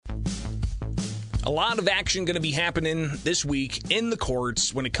A lot of action going to be happening this week in the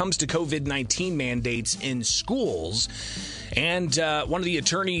courts when it comes to COVID-19 mandates in schools. And one of the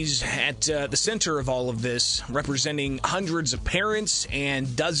attorneys at the center of all of this, representing hundreds of parents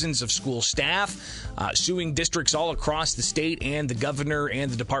and dozens of school staff, suing districts all across the state and the governor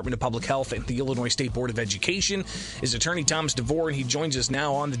and the Department of Public Health and the Illinois State Board of Education, is attorney Thomas DeVore, and he joins us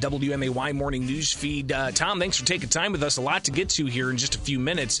now on the WMAY Morning News Feed. Tom, thanks for taking time with us. A lot to get to here in just a few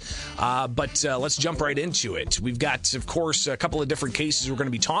minutes, but let's jump right into it. We've got, of course, a couple of different cases we're going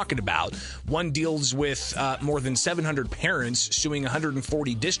to be talking about. One deals with more than 700 parents suing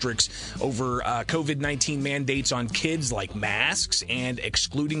 140 districts over COVID-19 mandates on kids like masks and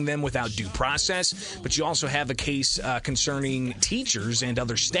excluding them without due process. But you also have a case concerning teachers and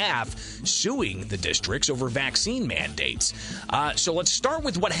other staff suing the districts over vaccine mandates. So let's start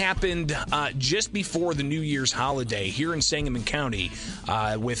with what happened just before the New Year's holiday here in Sangamon County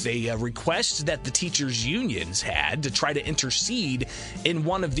with a request that the teachers' unions had to try to intercede in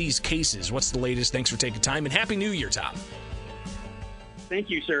one of these cases. What's the latest? Thanks for taking time, and Happy New Year, Tom. Thank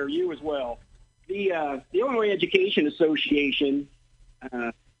you, sir. You as well. The Illinois Education Association,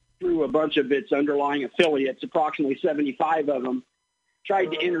 through a bunch of its underlying affiliates, approximately 75 of them, they're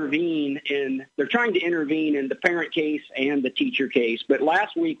trying to intervene in the parent case and the teacher case. But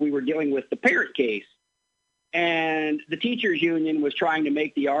last week we were dealing with the parent case, and the teachers union was trying to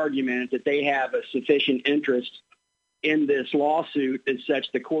make the argument that they have a sufficient interest in this lawsuit as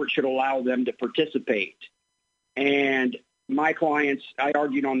such the court should allow them to participate. And my clients, I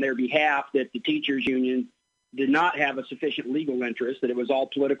argued on their behalf that the teachers union did not have a sufficient legal interest, that it was all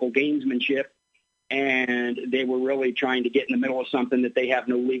political gamesmanship, and they were really trying to get in the middle of something that they have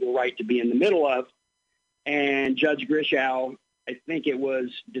no legal right to be in the middle of. And Judge Grishow, I think it was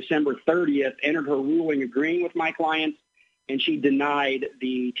December 30th, entered her ruling agreeing with my clients, and she denied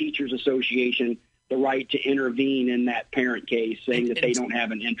the Teachers Association the right to intervene in that parent case, saying that they don't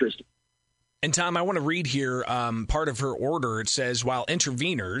have an interest. And, Tom, I want to read here part of her order. It says, while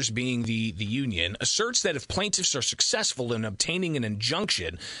interveners, being the union, asserts that if plaintiffs are successful in obtaining an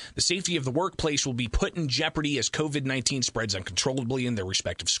injunction, the safety of the workplace will be put in jeopardy as COVID-19 spreads uncontrollably in their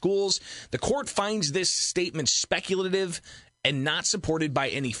respective schools. The court finds this statement speculative and not supported by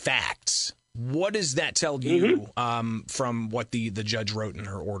any facts. What does that tell you from what the judge wrote in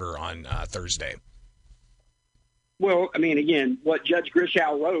her order on Thursday? Well, I mean, again, what Judge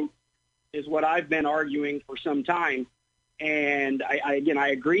Grishow wrote is what I've been arguing for some time. And I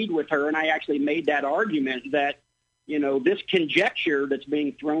agreed with her, and I actually made that argument that, this conjecture that's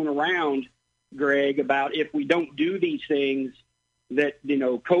being thrown around, Greg, about if we don't do these things, that,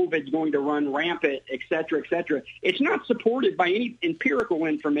 COVID's going to run rampant, et cetera, it's not supported by any empirical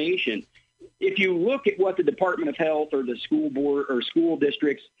information. If you look at what the Department of Health or the school board or school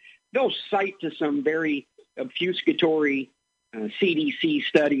districts, they'll cite to some very obfuscatory CDC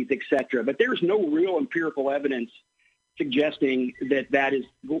studies, et cetera. But there's no real empirical evidence suggesting that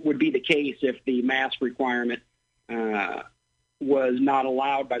would be the case if the mask requirement was not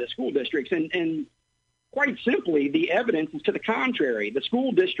allowed by the school districts. And quite simply, the evidence is to the contrary. The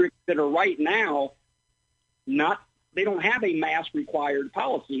school districts that are right now, they don't have a mask required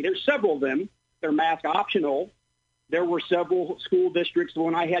policy. There's several of them. They're mask optional. There were several school districts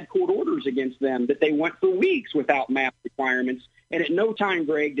when I had court orders against them that they went for weeks without mask requirements. And at no time,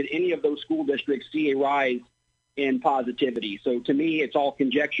 Greg, did any of those school districts see a rise in positivity. So to me, it's all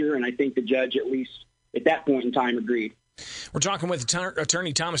conjecture, and I think the judge, at least at that point in time, agreed. We're talking with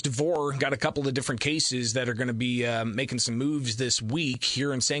attorney Thomas DeVore. Got a couple of different cases that are going to be making some moves this week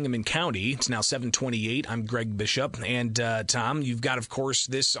here in Sangamon County. It's now 7:28. I'm Greg Bishop. And Tom, you've got, of course,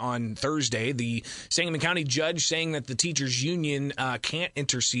 this on Thursday. The Sangamon County judge saying that the teachers union can't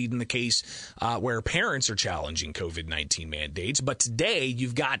intercede in the case where parents are challenging COVID-19 mandates. But today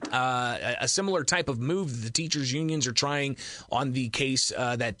you've got a similar type of move that the teachers unions are trying on the case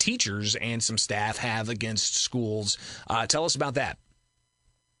that teachers and some staff have against schools. Tell us about that.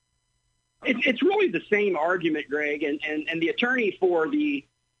 It's really the same argument, Greg, and the attorney for these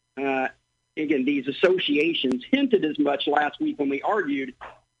associations hinted as much last week when we argued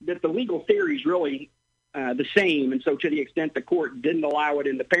that the legal theory is really the same, and so to the extent the court didn't allow it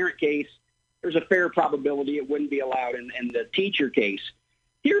in the parent case, there's a fair probability it wouldn't be allowed in the teacher case.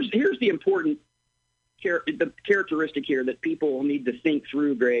 Here's the important characteristic here that people need to think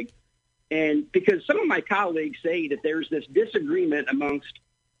through, Greg. And because some of my colleagues say that there's this disagreement amongst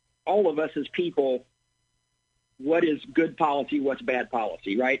all of us as people, what is good policy, what's bad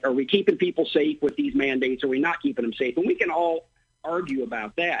policy, right? Are we keeping people safe with these mandates? Are we not keeping them safe? And we can all argue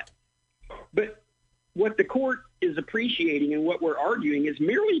about that. But what the court is appreciating and what we're arguing is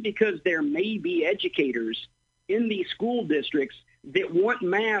merely because there may be educators in these school districts that want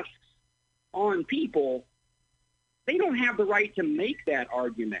masks on people, they don't have the right to make that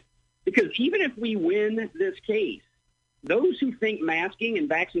argument. Because even if we win this case, those who think masking and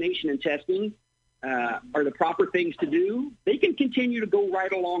vaccination and testing are the proper things to do, they can continue to go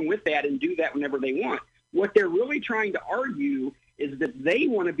right along with that and do that whenever they want. What they're really trying to argue is that they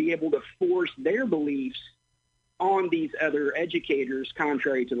want to be able to force their beliefs on these other educators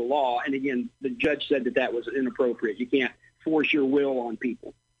contrary to the law. And again, the judge said that that was inappropriate. You can't force your will on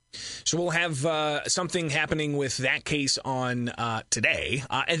people. So we'll have something happening with that case on today.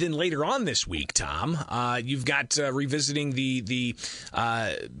 And then later on this week, Tom, you've got revisiting the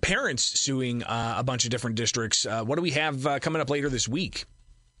parents suing a bunch of different districts. What do we have coming up later this week?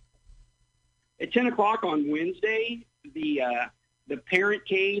 At 10 o'clock on Wednesday, the parent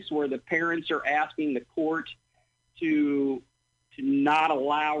case where the parents are asking the court to not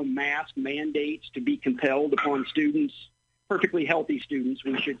allow mask mandates to be compelled upon students, perfectly healthy students,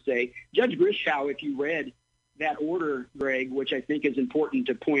 we should say. Judge Grishow, if you read that order, Greg, which I think is important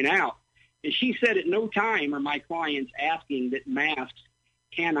to point out, is she said at no time are my clients asking that masks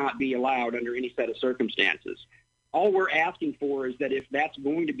cannot be allowed under any set of circumstances. All we're asking for is that if that's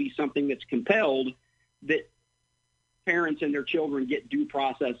going to be something that's compelled, that parents and their children get due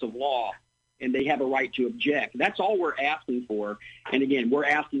process of law and they have a right to object. That's all we're asking for. And again, we're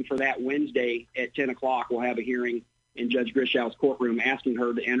asking for that Wednesday at 10 o'clock. We'll have a hearing in Judge Grishow's courtroom asking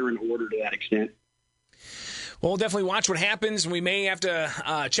her to enter an order to that extent. Well, we'll definitely watch what happens. We may have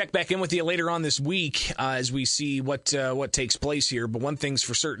to check back in with you later on this week as we see what takes place here. But one thing's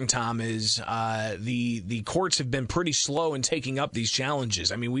for certain, Tom, is the courts have been pretty slow in taking up these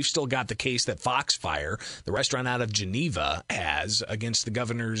challenges. I mean, we've still got the case that Foxfire, the restaurant out of Geneva, has against the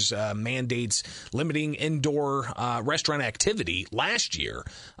governor's mandates limiting indoor restaurant activity last year.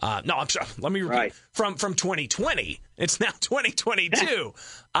 No, I'm sorry. Let me repeat. Right. From 2020. It's now 2022.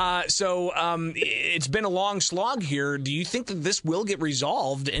 So it's been a long slog here. Do you think that this will get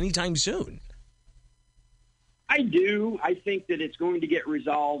resolved anytime soon? I do. I think that it's going to get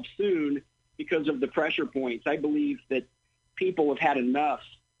resolved soon because of the pressure points. I believe that people have had enough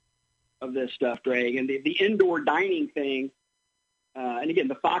of this stuff, Greg. And the indoor dining thing, and again,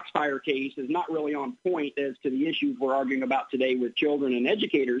 the Foxfire case is not really on point as to the issues we're arguing about today with children and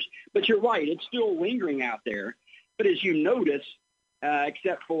educators. But you're right. It's still lingering out there. But as you notice,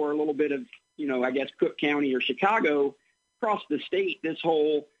 except for a little bit of, I guess Cook County or Chicago, across the state,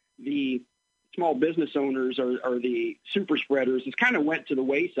 the small business owners are the super spreaders has kind of went to the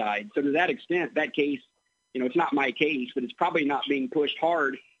wayside. So to that extent, that case, it's not my case, but it's probably not being pushed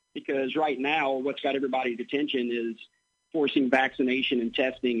hard because right now what's got everybody's attention is forcing vaccination and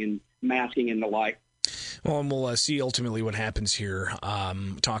testing and masking and the like. Well, and we'll see ultimately what happens here.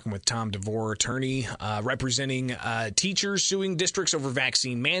 Talking with Tom DeVore, attorney, representing teachers suing districts over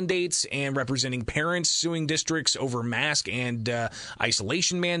vaccine mandates and representing parents suing districts over mask and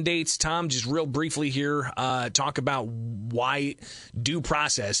isolation mandates. Tom, just real briefly here, talk about why due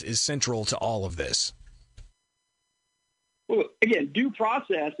process is central to all of this. Well, again, due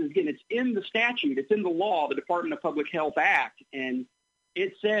process is, it's in the statute. It's in the law, the Department of Public Health Act, and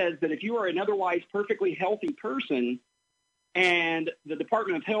it says that if you are an otherwise perfectly healthy person and the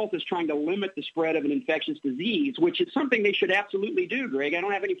Department of Health is trying to limit the spread of an infectious disease, which is something they should absolutely do, Greg. I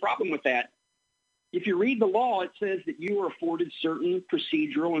don't have any problem with that. If you read the law, it says that you are afforded certain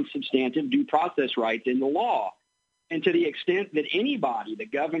procedural and substantive due process rights in the law. And to the extent that anybody, the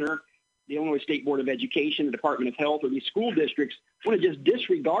governor, the Illinois State Board of Education, the Department of Health, or these school districts want to just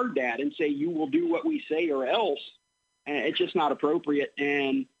disregard that and say you will do what we say or else, it's just not appropriate.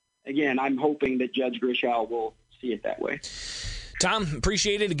 And again, I'm hoping that Judge Grishow will see it that way. Tom,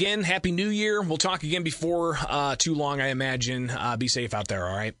 appreciate it. Again, Happy New Year. We'll talk again before too long, I imagine. Be safe out there,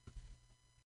 all right?